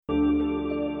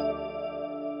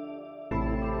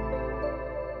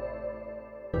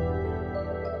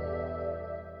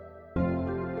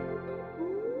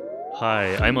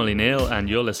Hi, I'm Ollie Neal, and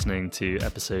you're listening to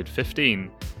episode 15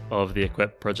 of the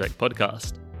Equip Project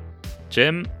podcast.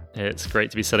 Jim, it's great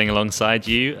to be sitting alongside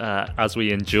you as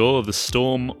we endure the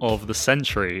storm of the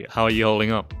century. How are you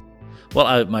holding up?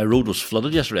 Well, my road was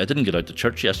flooded yesterday. I didn't get out to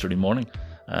church yesterday morning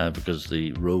because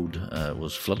the road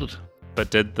was flooded. But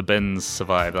did the bins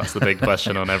survive? That's the big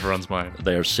question on everyone's mind.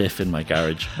 They are safe in my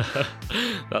garage.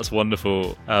 That's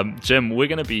wonderful. Jim, we're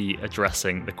going to be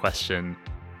addressing the question,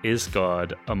 is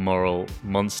God a moral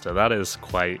monster? That is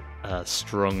quite a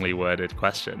strongly worded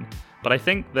question. But I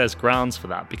think there's grounds for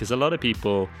that, because a lot of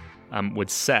people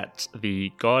would set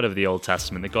the God of the Old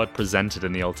Testament, the God presented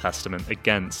in the Old Testament,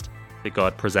 against the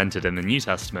God presented in the New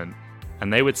Testament.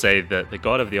 And they would say that the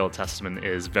God of the Old Testament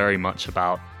is very much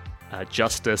about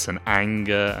justice and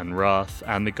anger and wrath,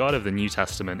 and the God of the New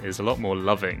Testament is a lot more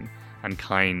loving and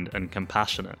kind and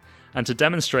compassionate. And to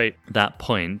demonstrate that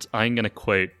point, I'm going to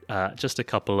quote just a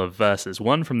couple of verses,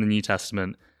 one from the New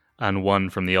Testament and one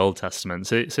from the Old Testament.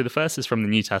 So the first is from the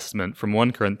New Testament, from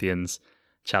 1 Corinthians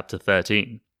chapter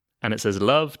 13. And it says,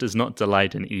 "Love does not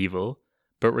delight in evil,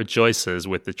 but rejoices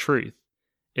with the truth.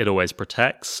 It always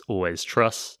protects, always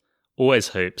trusts, always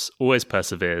hopes, always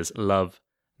perseveres. Love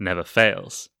never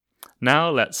fails." Now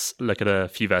let's look at a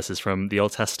few verses from the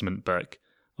Old Testament book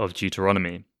of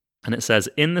Deuteronomy. And it says,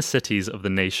 "In the cities of the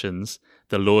nations,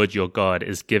 the Lord your God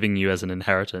is giving you as an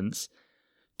inheritance.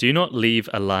 Do not leave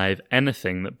alive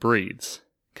anything that breathes.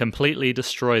 Completely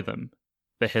destroy them.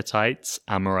 The Hittites,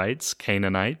 Amorites,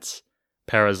 Canaanites,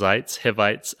 Perizzites,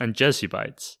 Hivites, and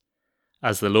Jebusites,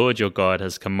 as the Lord your God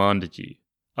has commanded you.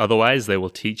 Otherwise they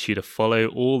will teach you to follow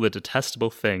all the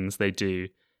detestable things they do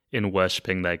in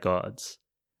worshipping their gods.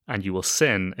 And you will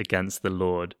sin against the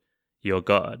Lord your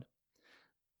God."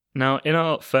 Now, in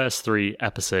our first 3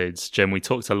 episodes, Jim, we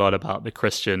talked a lot about the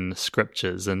Christian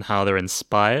scriptures and how they're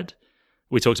inspired.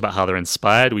 We talked about how they're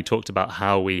inspired. We talked about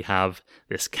how we have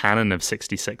this canon of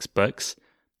 66 books,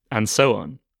 and so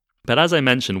on. But as I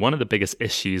mentioned, one of the biggest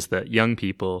issues that young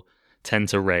people tend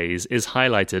to raise is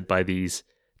highlighted by these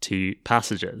 2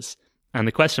 passages. And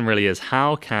the question really is,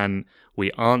 how can we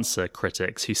answer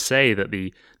critics who say that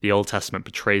the Old Testament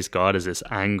portrays God as this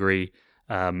angry,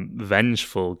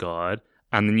 vengeful God,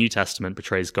 and the New Testament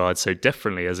portrays God so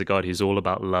differently as a God who's all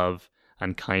about love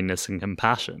and kindness and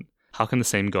compassion? How can the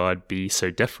same God be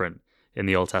so different in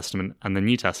the Old Testament and the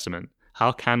New Testament?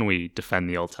 How can we defend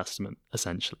the Old Testament,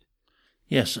 essentially?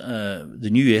 Yes, the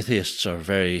new atheists are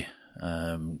very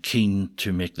keen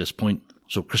to make this point.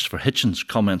 So Christopher Hitchens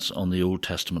comments on the Old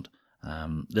Testament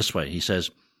this way. He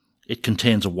says, "It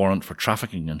contains a warrant for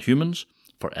trafficking in humans,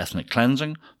 for ethnic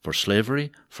cleansing, for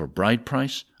slavery, for bride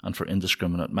price, and for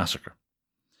indiscriminate massacre."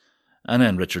 And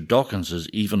then Richard Dawkins is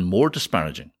even more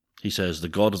disparaging. He says the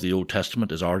God of the Old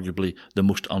Testament is arguably the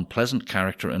most unpleasant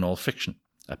character in all fiction,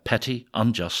 a petty,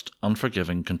 unjust,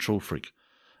 unforgiving control freak,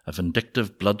 a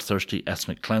vindictive, bloodthirsty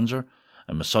ethnic cleanser,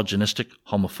 a misogynistic,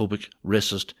 homophobic,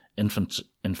 racist,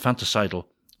 infanticidal,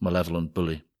 malevolent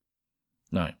bully.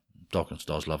 Now, Dawkins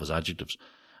does love his adjectives.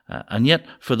 And yet,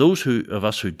 for those of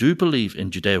us who do believe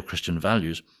in Judeo-Christian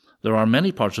values, there are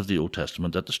many parts of the Old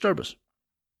Testament that disturb us.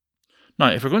 Now,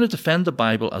 if we're going to defend the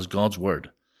Bible as God's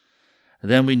word,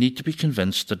 then we need to be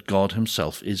convinced that God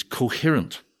himself is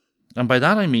coherent. And by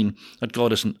that I mean that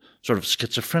God isn't sort of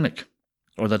schizophrenic,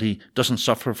 or that he doesn't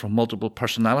suffer from multiple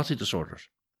personality disorders.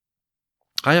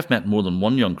 I have met more than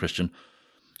one young Christian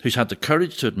who's had the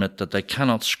courage to admit that they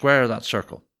cannot square that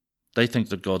circle. They think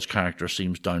that God's character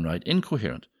seems downright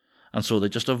incoherent, and so they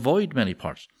just avoid many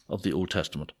parts of the Old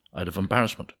Testament out of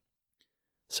embarrassment.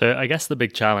 So I guess the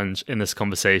big challenge in this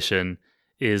conversation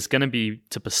is going to be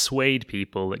to persuade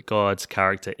people that God's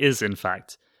character is, in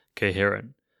fact,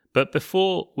 coherent. But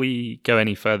before we go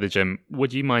any further, Jim,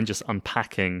 would you mind just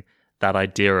unpacking that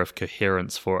idea of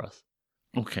coherence for us?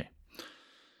 Okay.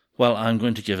 Well, I'm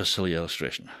going to give a silly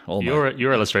illustration.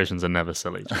 Your illustrations are never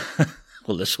silly, Jim.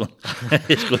 Well, this one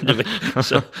is going to be.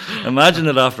 So imagine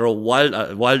that after a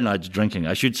wild night's drinking,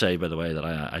 I should say, by the way, that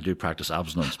I do practice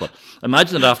abstinence, but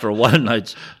imagine that after a wild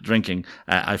night's drinking,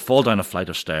 I fall down a flight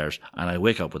of stairs and I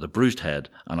wake up with a bruised head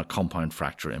and a compound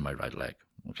fracture in my right leg.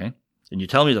 Okay? And you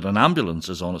tell me that an ambulance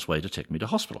is on its way to take me to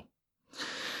hospital.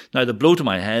 Now, the blow to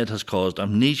my head has caused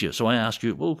amnesia, so I ask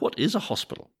you, well, what is a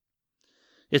hospital?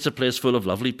 It's a place full of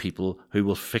lovely people who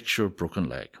will fix your broken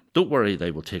leg. Don't worry, they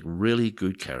will take really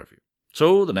good care of you.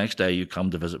 So the next day you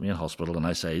come to visit me in hospital and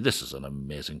I say, "This is an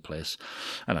amazing place.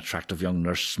 An attractive young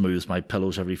nurse smooths my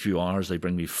pillows every few hours. They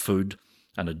bring me food.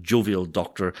 And a jovial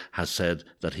doctor has said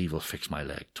that he will fix my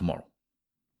leg tomorrow."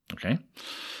 Okay?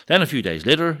 Then a few days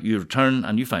later, you return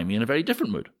and you find me in a very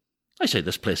different mood. I say,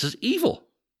 "This place is evil.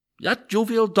 That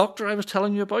jovial doctor I was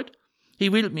telling you about, He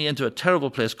wheeled me into a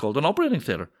terrible place called an operating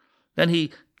theatre. Then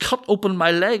he cut open my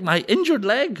leg, my injured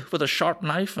leg, with a sharp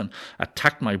knife and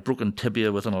attacked my broken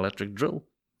tibia with an electric drill.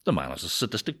 The man is a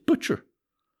sadistic butcher.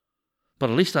 But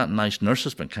at least that nice nurse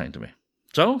has been kind to me.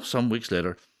 So, some weeks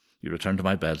later, you returned to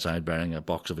my bedside bearing a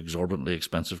box of exorbitantly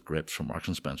expensive grapes from Marks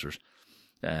and Spencer's.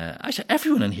 I said,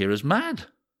 everyone in here is mad.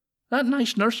 That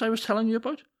nice nurse I was telling you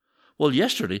about? Well,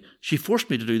 yesterday, she forced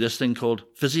me to do this thing called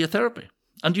physiotherapy.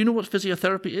 And do you know what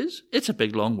physiotherapy is? It's a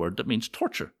big long word that means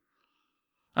torture.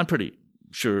 I'm pretty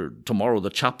sure tomorrow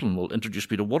the chaplain will introduce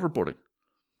me to waterboarding.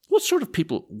 What sort of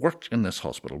people work in this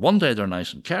hospital? One day they're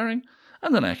nice and caring,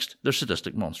 and the next they're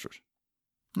sadistic monsters.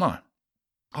 Now,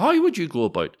 how would you go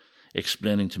about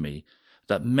explaining to me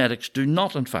that medics do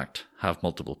not, in fact, have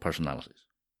multiple personalities?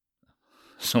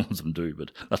 Some of them do,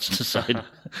 but that's an aside.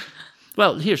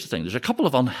 Well, here's the thing. There's a couple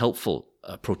of unhelpful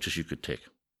approaches you could take,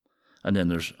 and then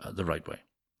there's the right way.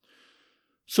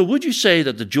 So would you say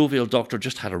that the jovial doctor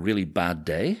just had a really bad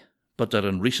day, but that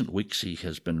in recent weeks he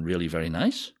has been really very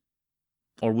nice?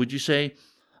 Or would you say,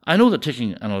 I know that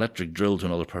taking an electric drill to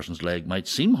another person's leg might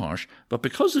seem harsh, but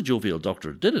because the jovial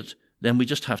doctor did it, then we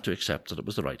just have to accept that it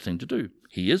was the right thing to do.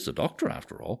 He is the doctor,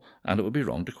 after all, and it would be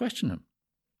wrong to question him.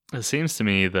 It seems to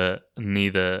me that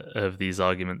neither of these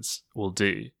arguments will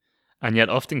do, and yet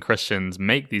often Christians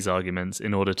make these arguments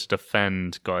in order to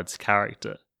defend God's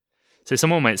character. So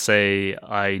someone might say,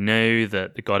 I know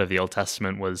that the God of the Old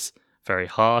Testament was very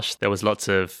harsh, there was lots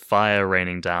of fire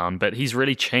raining down, but he's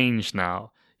really changed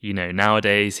now. You know,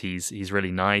 nowadays he's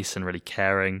really nice and really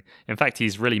caring. In fact,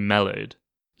 he's really mellowed.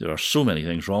 There are so many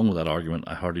things wrong with that argument,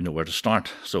 I hardly know where to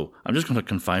start. So I'm just going to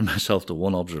confine myself to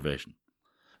one observation.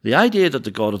 The idea that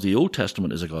the God of the Old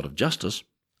Testament is a God of justice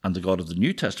and the God of the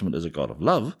New Testament is a God of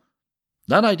love,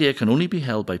 that idea can only be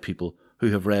held by people who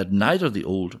have read neither the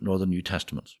Old nor the New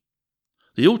Testaments.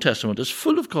 The Old Testament is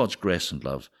full of God's grace and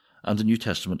love, and the New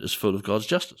Testament is full of God's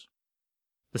justice.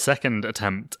 The second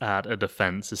attempt at a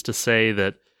defense is to say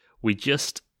that we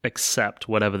just accept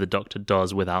whatever the doctor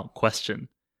does without question.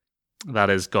 That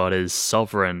is, God is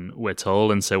sovereign, we're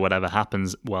told, and so whatever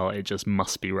happens, well, it just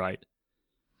must be right.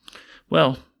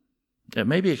 Well, it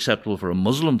may be acceptable for a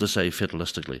Muslim to say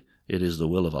fatalistically, it is the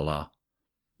will of Allah.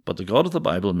 But the God of the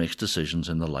Bible makes decisions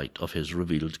in the light of his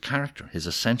revealed character, his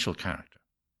essential character.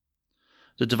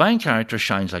 The divine character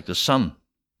shines like the sun.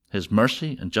 His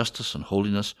mercy and justice and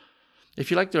holiness, if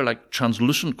you like, they're like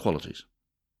translucent qualities.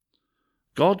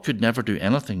 God could never do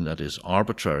anything that is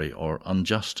arbitrary or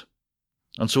unjust.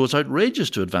 And so it's outrageous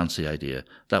to advance the idea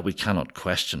that we cannot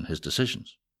question his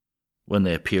decisions when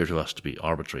they appear to us to be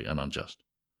arbitrary and unjust.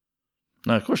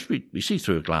 Now, of course, we see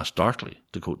through a glass darkly,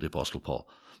 to quote the Apostle Paul.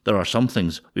 There are some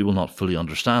things we will not fully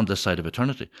understand this side of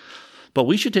eternity. But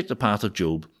we should take the path of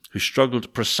Job, who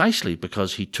struggled precisely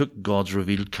because he took God's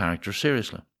revealed character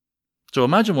seriously. So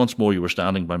imagine once more you were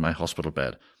standing by my hospital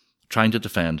bed, trying to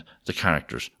defend the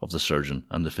characters of the surgeon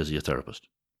and the physiotherapist.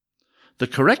 The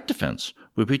correct defence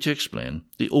would be to explain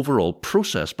the overall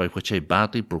process by which a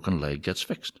badly broken leg gets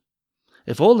fixed.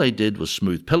 If all they did was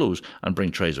smooth pillows and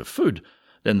bring trays of food,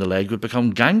 then the leg would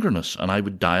become gangrenous and I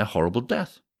would die a horrible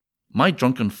death. My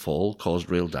drunken fall caused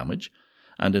real damage,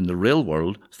 and in the real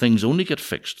world, things only get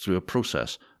fixed through a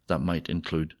process that might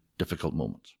include difficult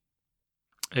moments.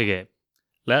 Okay,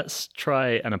 let's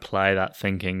try and apply that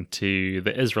thinking to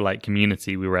the Israelite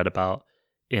community we read about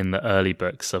in the early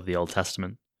books of the Old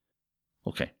Testament.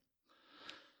 Okay.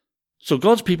 So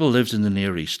God's people lived in the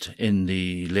Near East in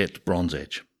the late Bronze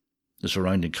Age. The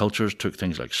surrounding cultures took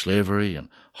things like slavery and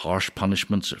harsh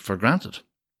punishments for granted.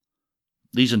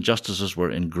 These injustices were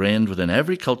ingrained within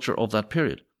every culture of that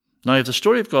period. Now, if the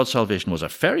story of God's salvation was a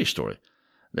fairy story,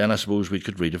 then I suppose we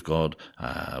could read of God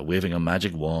waving a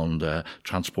magic wand,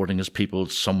 transporting his people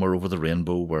somewhere over the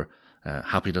rainbow where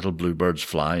happy little bluebirds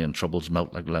fly and troubles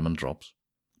melt like lemon drops.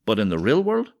 But in the real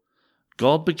world,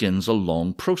 God begins a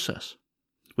long process.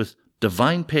 With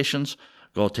divine patience,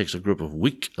 God takes a group of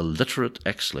weak, illiterate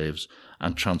ex-slaves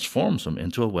and transforms them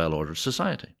into a well-ordered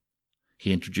society.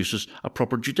 He introduces a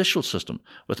proper judicial system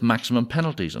with maximum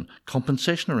penalties and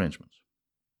compensation arrangements.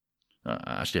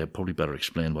 Actually, I'd probably better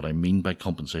explain what I mean by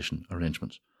compensation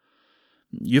arrangements.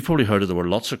 You've probably heard that there were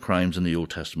lots of crimes in the Old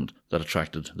Testament that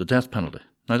attracted the death penalty.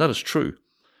 Now, that is true.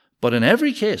 But in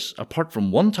every case, apart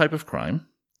from one type of crime,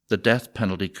 the death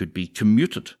penalty could be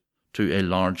commuted to a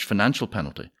large financial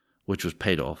penalty, which was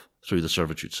paid off through the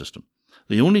servitude system.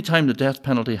 The only time the death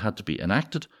penalty had to be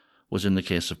enacted was in the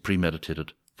case of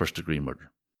premeditated first-degree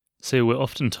murder. So we're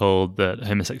often told that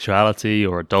homosexuality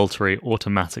or adultery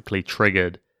automatically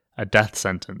triggered a death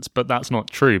sentence, but that's not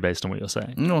true based on what you're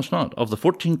saying. No, it's not. Of the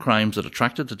 14 crimes that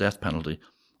attracted the death penalty,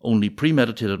 only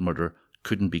premeditated murder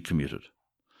couldn't be commuted.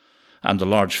 And the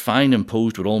large fine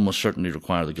imposed would almost certainly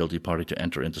require the guilty party to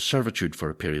enter into servitude for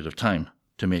a period of time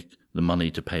to make the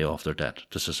money to pay off their debt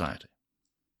to society.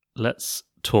 Let's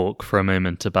talk for a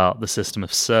moment about the system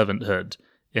of servanthood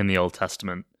in the Old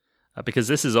Testament, because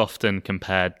this is often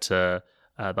compared to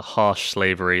the harsh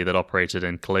slavery that operated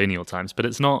in colonial times, but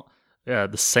it's not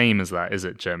the same as that, is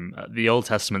it, Jim? The Old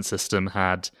Testament system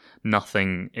had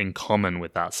nothing in common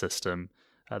with that system,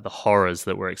 the horrors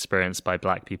that were experienced by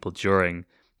black people during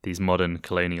these modern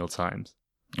colonial times.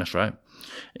 That's right.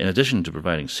 In addition to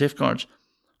providing safeguards,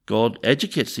 God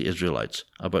educates the Israelites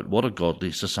about what a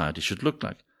godly society should look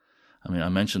like. I mean, I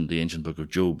mentioned the ancient book of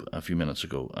Job a few minutes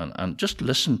ago, and just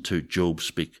listen to Job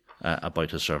speak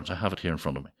about his servants. I have it here in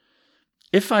front of me.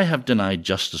 If I have denied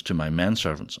justice to my men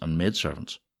servants and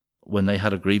maidservants, when they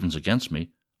had a grievance against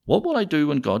me, what will I do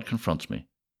when God confronts me?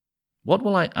 What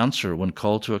will I answer when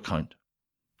called to account?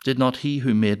 Did not he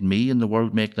who made me in the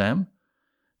world make them?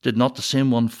 Did not the same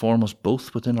one form us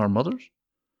both within our mothers?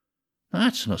 Now,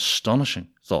 that's an astonishing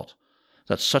thought,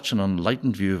 that such an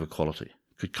enlightened view of equality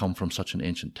could come from such an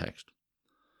ancient text.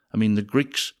 I mean, the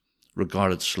Greeks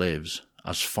regarded slaves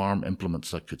as farm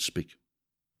implements that could speak.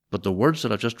 But the words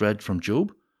that I just read from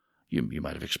Job, you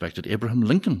might have expected Abraham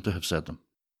Lincoln to have said them.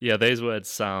 Yeah, those words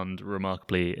sound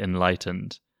remarkably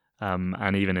enlightened.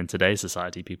 And even in today's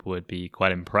society, people would be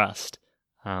quite impressed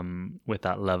with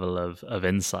that level of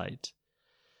insight.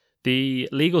 The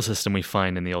legal system we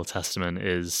find in the Old Testament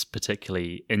is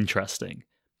particularly interesting.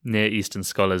 Near Eastern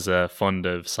scholars are fond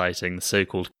of citing the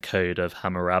so-called Code of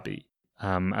Hammurabi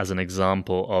as an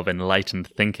example of enlightened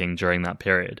thinking during that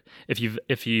period. If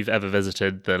you've ever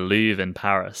visited the Louvre in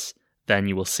Paris, then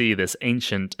you will see this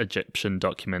ancient Egyptian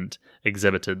document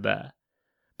exhibited there.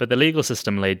 But the legal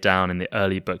system laid down in the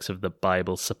early books of the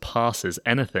Bible surpasses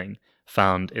anything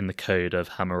found in the Code of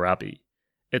Hammurabi.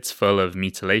 It's full of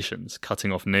mutilations,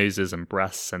 cutting off noses and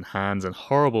breasts and hands, and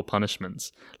horrible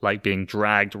punishments, like being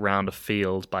dragged round a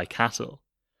field by cattle.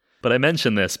 But I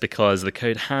mention this because the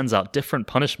code hands out different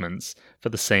punishments for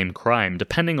the same crime,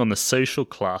 depending on the social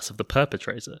class of the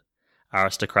perpetrator.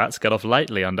 Aristocrats get off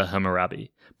lightly under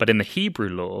Hammurabi, but in the Hebrew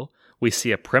law, we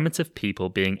see a primitive people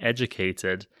being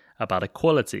educated about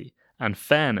equality and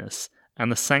fairness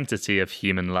and the sanctity of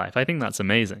human life. I think that's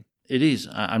amazing. It is.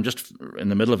 I'm just in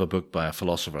the middle of a book by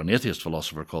an atheist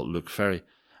philosopher called Luke Ferry,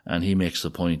 and he makes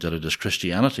the point that it is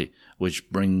Christianity which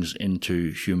brings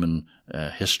into human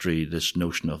history this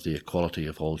notion of the equality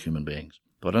of all human beings.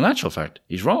 But in actual fact,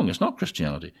 he's wrong. It's not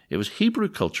Christianity. It was Hebrew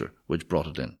culture which brought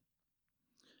it in.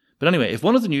 But anyway, if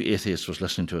one of the new atheists was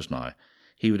listening to us now,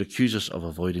 he would accuse us of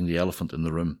avoiding the elephant in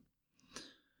the room.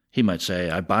 He might say,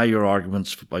 I buy your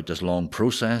arguments about this long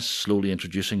process, slowly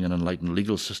introducing an enlightened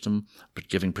legal system, but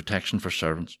giving protection for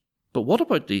servants. But what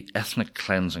about the ethnic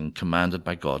cleansing commanded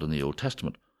by God in the Old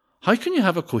Testament? How can you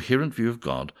have a coherent view of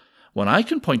God when I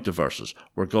can point to verses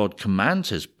where God commands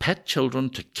his pet children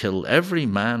to kill every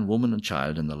man, woman and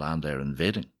child in the land they're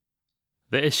invading?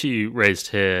 The issue raised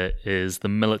here is the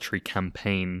military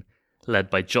campaign led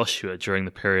by Joshua during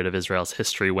the period of Israel's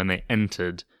history when they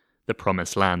entered the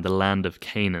Promised Land, the land of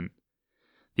Canaan.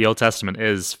 The Old Testament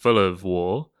is full of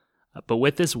war, but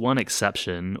with this one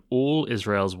exception, all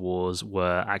Israel's wars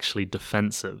were actually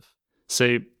defensive.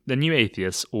 So the new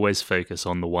atheists always focus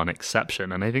on the one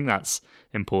exception, and I think that's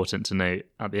important to note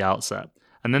at the outset.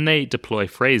 And then they deploy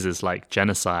phrases like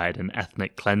genocide and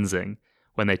ethnic cleansing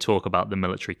when they talk about the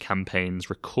military campaigns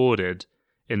recorded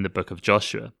in the book of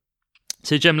Joshua.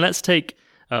 So Jim, let's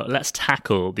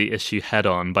tackle the issue head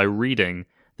on by reading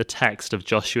the text of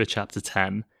Joshua chapter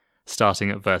 10,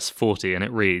 starting at verse 40, and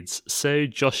it reads, So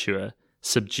Joshua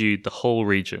subdued the whole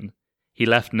region. He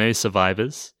left no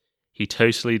survivors. He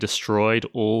totally destroyed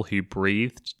all who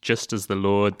breathed, just as the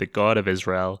Lord, the God of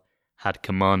Israel, had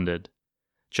commanded.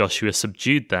 Joshua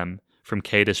subdued them from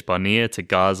Kadesh Barnea to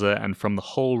Gaza and from the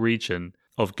whole region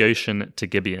of Goshen to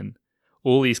Gibeon.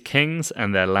 All these kings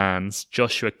and their lands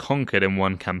Joshua conquered in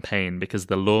one campaign because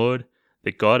the Lord,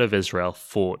 the God of Israel,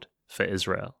 fought for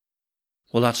Israel.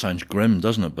 Well, that sounds grim,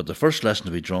 doesn't it? But the first lesson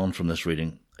to be drawn from this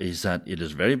reading is that it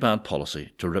is very bad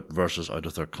policy to rip verses out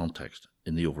of their context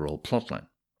in the overall plotline.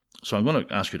 So I'm going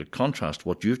to ask you to contrast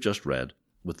what you've just read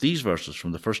with these verses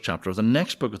from the first chapter of the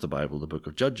next book of the Bible, the book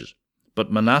of Judges.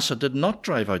 But Manasseh did not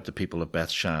drive out the people of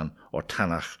Beth-shan or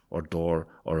Tanach or Dor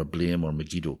or Ablaim or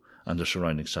Megiddo and their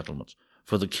surrounding settlements,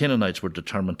 for the Canaanites were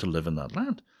determined to live in that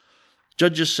land.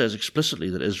 Judges says explicitly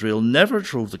that Israel never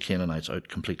drove the Canaanites out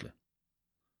completely.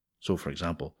 So, for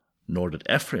example, nor did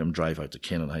Ephraim drive out the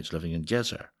Canaanites living in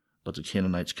Gezer, but the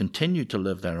Canaanites continued to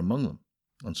live there among them,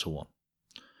 and so on.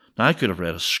 Now, I could have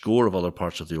read a score of other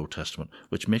parts of the Old Testament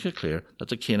which make it clear that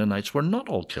the Canaanites were not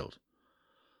all killed.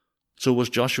 So was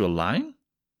Joshua lying?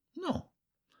 No.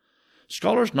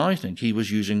 Scholars now think he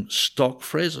was using stock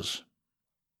phrases,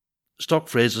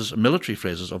 military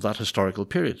phrases of that historical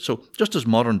period. So just as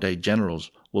modern-day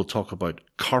generals will talk about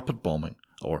carpet bombing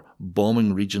or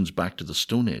bombing regions back to the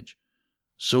Stone Age,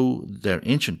 so their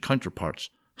ancient counterparts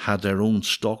had their own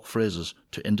stock phrases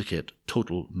to indicate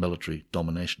total military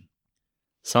domination.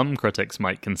 Some critics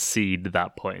might concede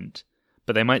that point,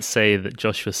 but they might say that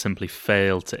Joshua simply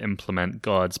failed to implement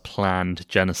God's planned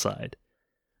genocide.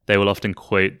 They will often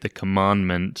quote the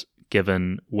commandment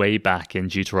given way back in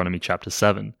Deuteronomy chapter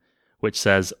 7, which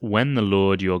says, "When the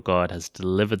Lord your God has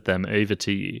delivered them over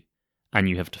to you, and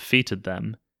you have defeated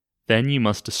them, then you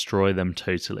must destroy them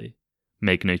totally.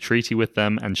 Make no treaty with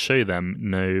them, and show them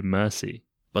no mercy."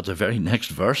 But the very next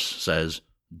verse says,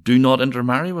 "Do not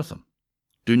intermarry with them.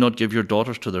 Do not give your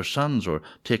daughters to their sons, or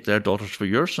take their daughters for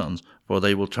your sons, for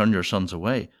they will turn your sons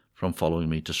away from following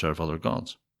me to serve other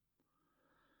gods."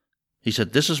 He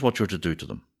said, this is what you're to do to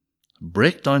them.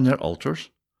 Break down their altars,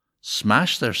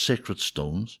 smash their sacred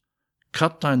stones,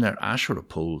 cut down their Asherah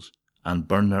poles, and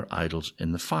burn their idols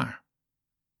in the fire.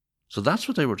 So that's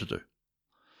what they were to do.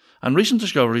 And recent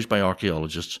discoveries by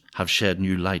archaeologists have shed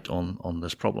new light on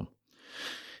this problem.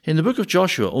 In the book of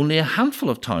Joshua, only a handful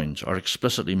of towns are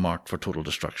explicitly marked for total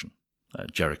destruction,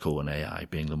 Jericho and Ai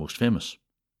being the most famous.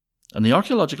 And the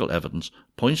archaeological evidence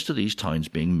points to these towns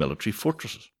being military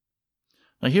fortresses.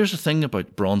 Now here's the thing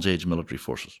about Bronze Age military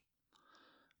forces.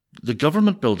 The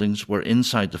government buildings were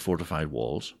inside the fortified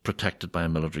walls, protected by a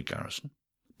military garrison,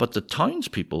 but the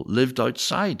townspeople lived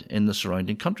outside in the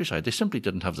surrounding countryside. They simply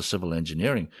didn't have the civil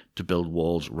engineering to build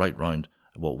walls right round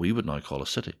what we would now call a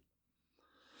city.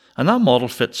 And that model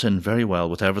fits in very well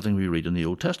with everything we read in the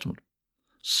Old Testament.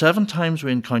 7 times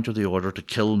we encounter the order to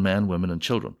kill men, women and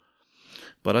children.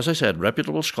 But as I said,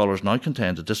 reputable scholars now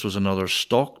contend that this was another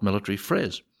stock military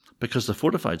phrase, because the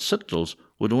fortified citadels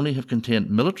would only have contained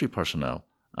military personnel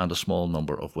and a small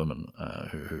number of women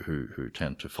who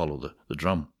tend to follow the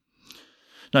drum.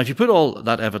 Now, if you put all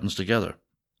that evidence together,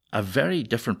 a very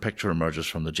different picture emerges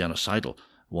from the genocidal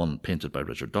one painted by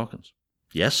Richard Dawkins.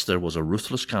 Yes, there was a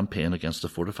ruthless campaign against the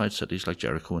fortified cities like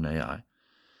Jericho and Ai.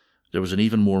 There was an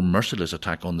even more merciless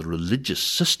attack on the religious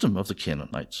system of the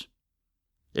Canaanites.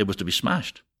 It was to be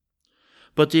smashed.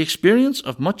 But the experience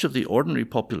of much of the ordinary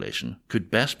population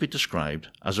could best be described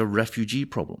as a refugee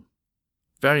problem,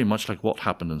 very much like what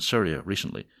happened in Syria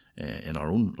recently in our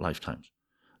own lifetimes.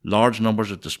 Large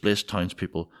numbers of displaced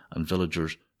townspeople and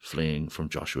villagers fleeing from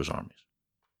Joshua's armies.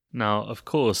 Now, of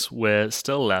course, we're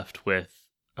still left with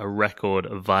a record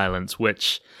of violence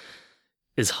which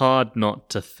is hard not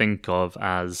to think of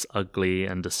as ugly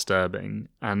and disturbing.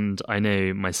 And I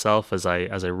know myself, as I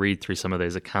read through some of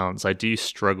those accounts, I do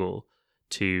struggle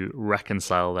to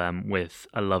reconcile them with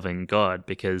a loving God,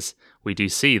 because we do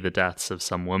see the deaths of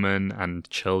some women and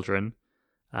children,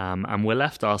 and we're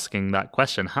left asking that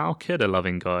question: how could a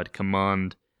loving God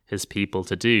command his people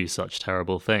to do such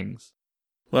terrible things?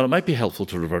 Well, it might be helpful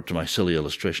to revert to my silly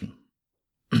illustration.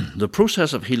 The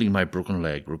process of healing my broken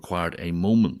leg required a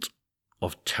moment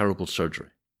of terrible surgery.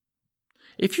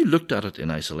 If you looked at it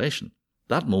in isolation,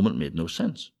 that moment made no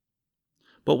sense.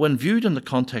 But when viewed in the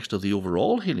context of the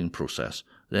overall healing process,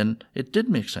 then it did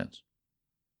make sense.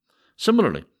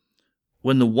 Similarly,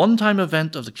 when the one-time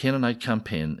event of the Canaanite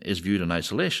campaign is viewed in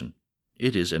isolation,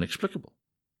 it is inexplicable.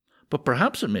 But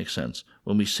perhaps it makes sense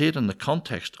when we see it in the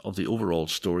context of the overall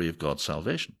story of God's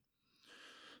salvation.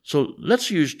 So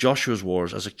let's use Joshua's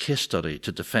wars as a case study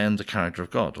to defend the character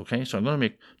of God, okay? So I'm going to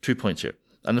make 2 points here.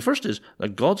 And the first is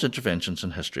that God's interventions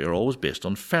in history are always based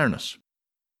on fairness.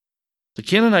 The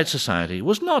Canaanite society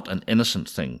was not an innocent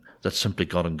thing that simply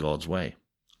got in God's way.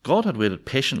 God had waited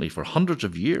patiently for hundreds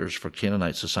of years for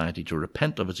Canaanite society to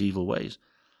repent of its evil ways.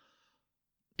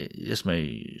 This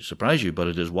may surprise you, but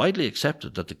it is widely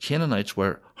accepted that the Canaanites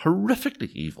were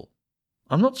horrifically evil.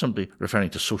 I'm not simply referring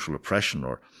to social oppression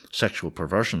or sexual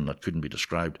perversion that couldn't be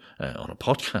described on a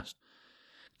podcast.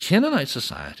 Canaanite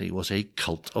society was a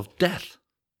cult of death.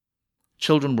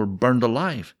 Children were burned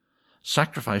alive,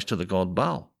 sacrificed to the god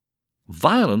Baal.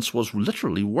 Violence was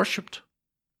literally worshipped.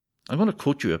 I'm going to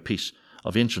quote you a piece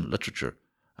of ancient literature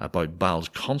about Baal's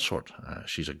consort.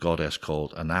 She's a goddess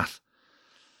called Anath.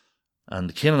 And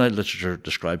the Canaanite literature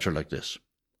describes her like this: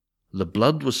 "The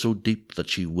blood was so deep that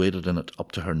she waded in it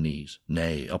up to her knees,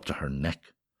 nay, up to her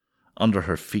neck. Under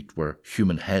her feet were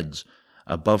human heads.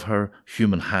 Above her,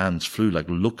 human hands flew like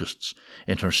locusts.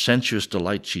 In her sensuous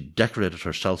delight, she decorated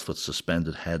herself with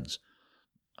suspended heads."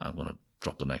 I'm going to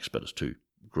drop the next bit, it's too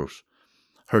gross.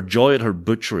 Her joy at her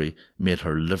butchery made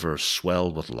her liver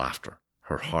swell with laughter,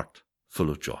 her heart full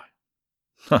of joy.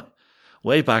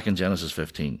 Way back in Genesis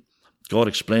 15, God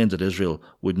explained that Israel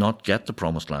would not get the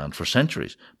promised land for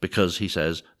centuries because, he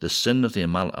says, the sin of the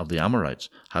Amorites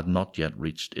had not yet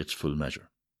reached its full measure.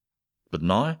 But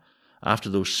now, after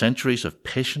those centuries of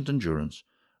patient endurance,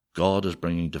 God is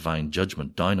bringing divine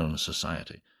judgment down on a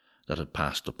society that had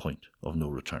passed the point of no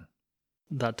return.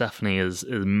 That definitely is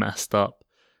messed up,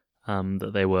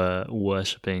 that they were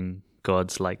worshipping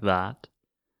gods like that.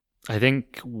 I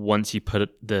think once you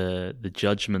put the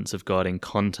judgments of God in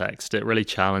context, it really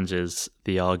challenges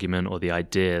the argument or the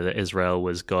idea that Israel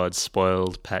was God's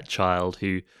spoiled pet child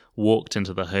who walked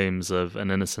into the homes of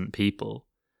an innocent people.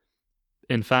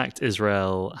 In fact,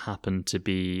 Israel happened to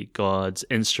be God's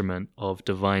instrument of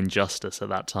divine justice at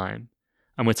that time.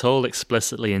 And we're told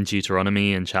explicitly in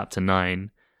Deuteronomy in chapter 9,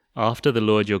 after the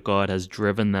Lord your God has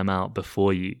driven them out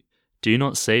before you, do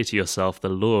not say to yourself, the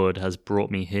Lord has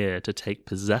brought me here to take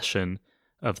possession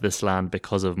of this land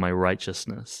because of my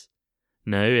righteousness.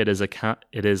 No, it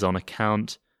is on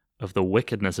account of the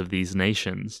wickedness of these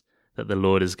nations that the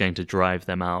Lord is going to drive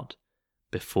them out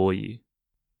before you.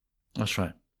 That's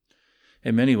right.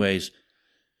 In many ways,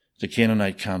 the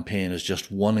Canaanite campaign is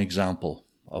just one example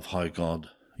of how God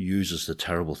uses the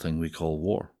terrible thing we call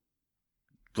war.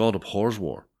 God abhors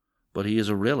war, but he is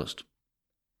a realist.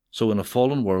 So in a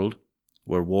fallen world,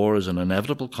 where war is an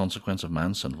inevitable consequence of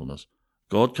man's sinfulness,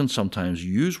 God can sometimes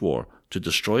use war to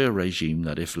destroy a regime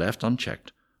that, if left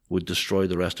unchecked, would destroy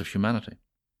the rest of humanity.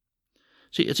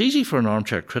 See, it's easy for an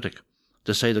armchair critic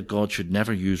to say that God should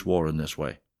never use war in this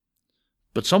way.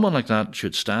 But someone like that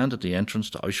should stand at the entrance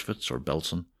to Auschwitz or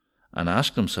Belsen and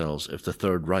ask themselves if the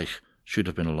Third Reich should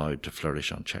have been allowed to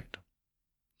flourish unchecked.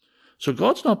 So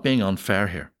God's not being unfair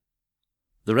here.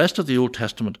 The rest of the Old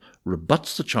Testament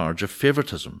rebuts the charge of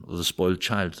favoritism, of the spoiled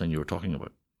child thing you were talking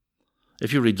about.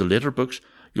 If you read the later books,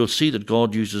 you'll see that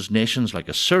God uses nations like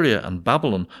Assyria and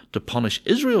Babylon to punish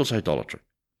Israel's idolatry.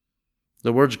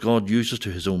 The words God uses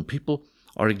to his own people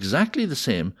are exactly the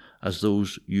same as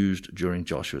those used during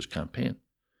Joshua's campaign.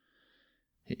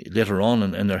 Later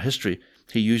on in their history,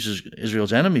 he uses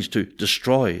Israel's enemies to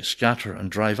destroy, scatter, and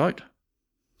drive out.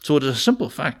 So it is a simple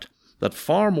fact that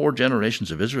far more generations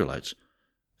of Israelites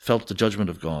felt the judgment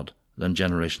of God than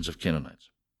generations of Canaanites.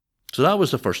 So that was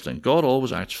the first thing. God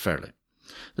always acts fairly.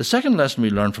 The second lesson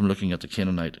we learn from looking at the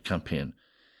Canaanite campaign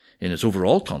in its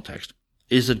overall context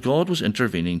is that God was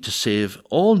intervening to save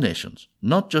all nations,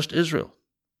 not just Israel.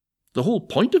 The whole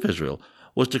point of Israel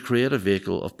was to create a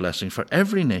vehicle of blessing for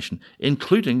every nation,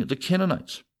 including the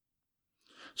Canaanites.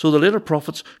 So the later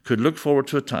prophets could look forward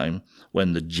to a time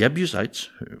when the Jebusites,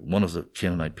 one of the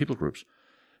Canaanite people groups,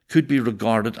 could be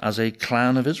regarded as a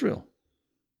clan of Israel.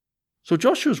 So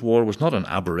Joshua's war was not an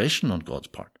aberration on God's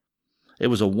part. It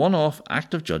was a one-off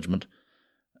act of judgment,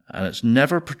 and it's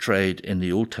never portrayed in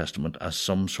the Old Testament as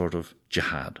some sort of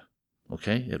jihad.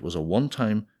 Okay? It was a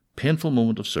one-time, painful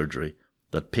moment of surgery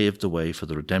that paved the way for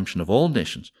the redemption of all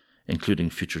nations, including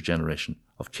future generation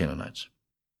of Canaanites.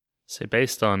 So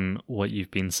based on what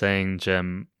you've been saying,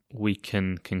 Jim, we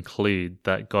can conclude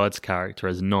that God's character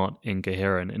is not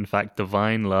incoherent. In fact,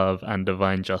 divine love and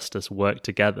divine justice work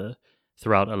together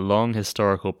throughout a long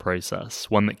historical process,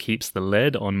 one that keeps the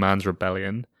lid on man's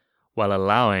rebellion while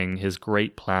allowing his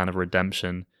great plan of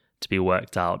redemption to be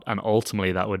worked out. And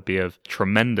ultimately, that would be of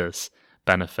tremendous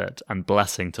benefit and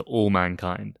blessing to all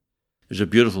mankind. There's a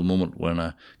beautiful moment when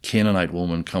a Canaanite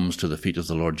woman comes to the feet of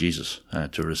the Lord Jesus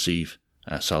to receive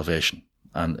salvation.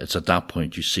 And it's at that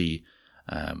point you see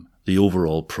the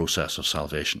overall process of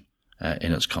salvation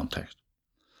in its context.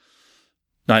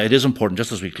 Now, it is important,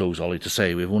 just as we close, Ollie, to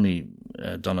say we've only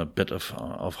done a bit of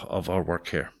our work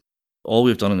here. All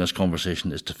we've done in this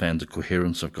conversation is defend the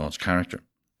coherence of God's character.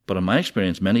 But in my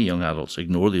experience, many young adults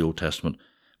ignore the Old Testament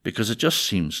because it just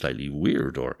seems slightly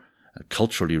weird or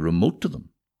culturally remote to them.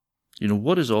 You know,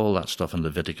 what is all that stuff in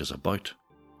Leviticus about?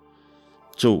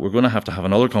 So we're going to have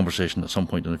another conversation at some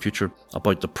point in the future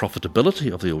about the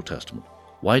profitability of the Old Testament.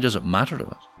 Why does it matter to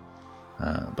us?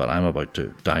 But I'm about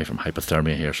to die from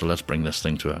hypothermia here, so let's bring this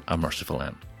thing to a merciful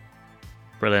end.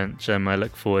 Brilliant, Jim. I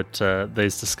look forward to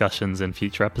those discussions in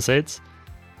future episodes.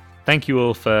 Thank you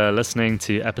all for listening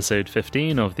to episode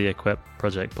 15 of the Equip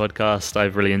Project podcast.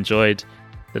 I've really enjoyed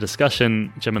the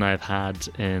discussion Jim and I have had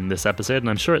in this episode, and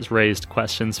I'm sure it's raised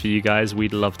questions for you guys.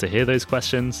 We'd love to hear those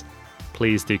questions.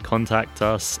 Please do contact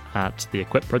us at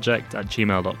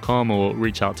theequipproject@gmail.com or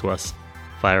reach out to us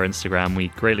via Instagram. We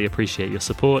greatly appreciate your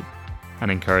support and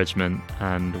encouragement,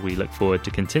 and we look forward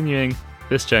to continuing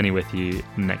this journey with you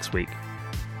next week.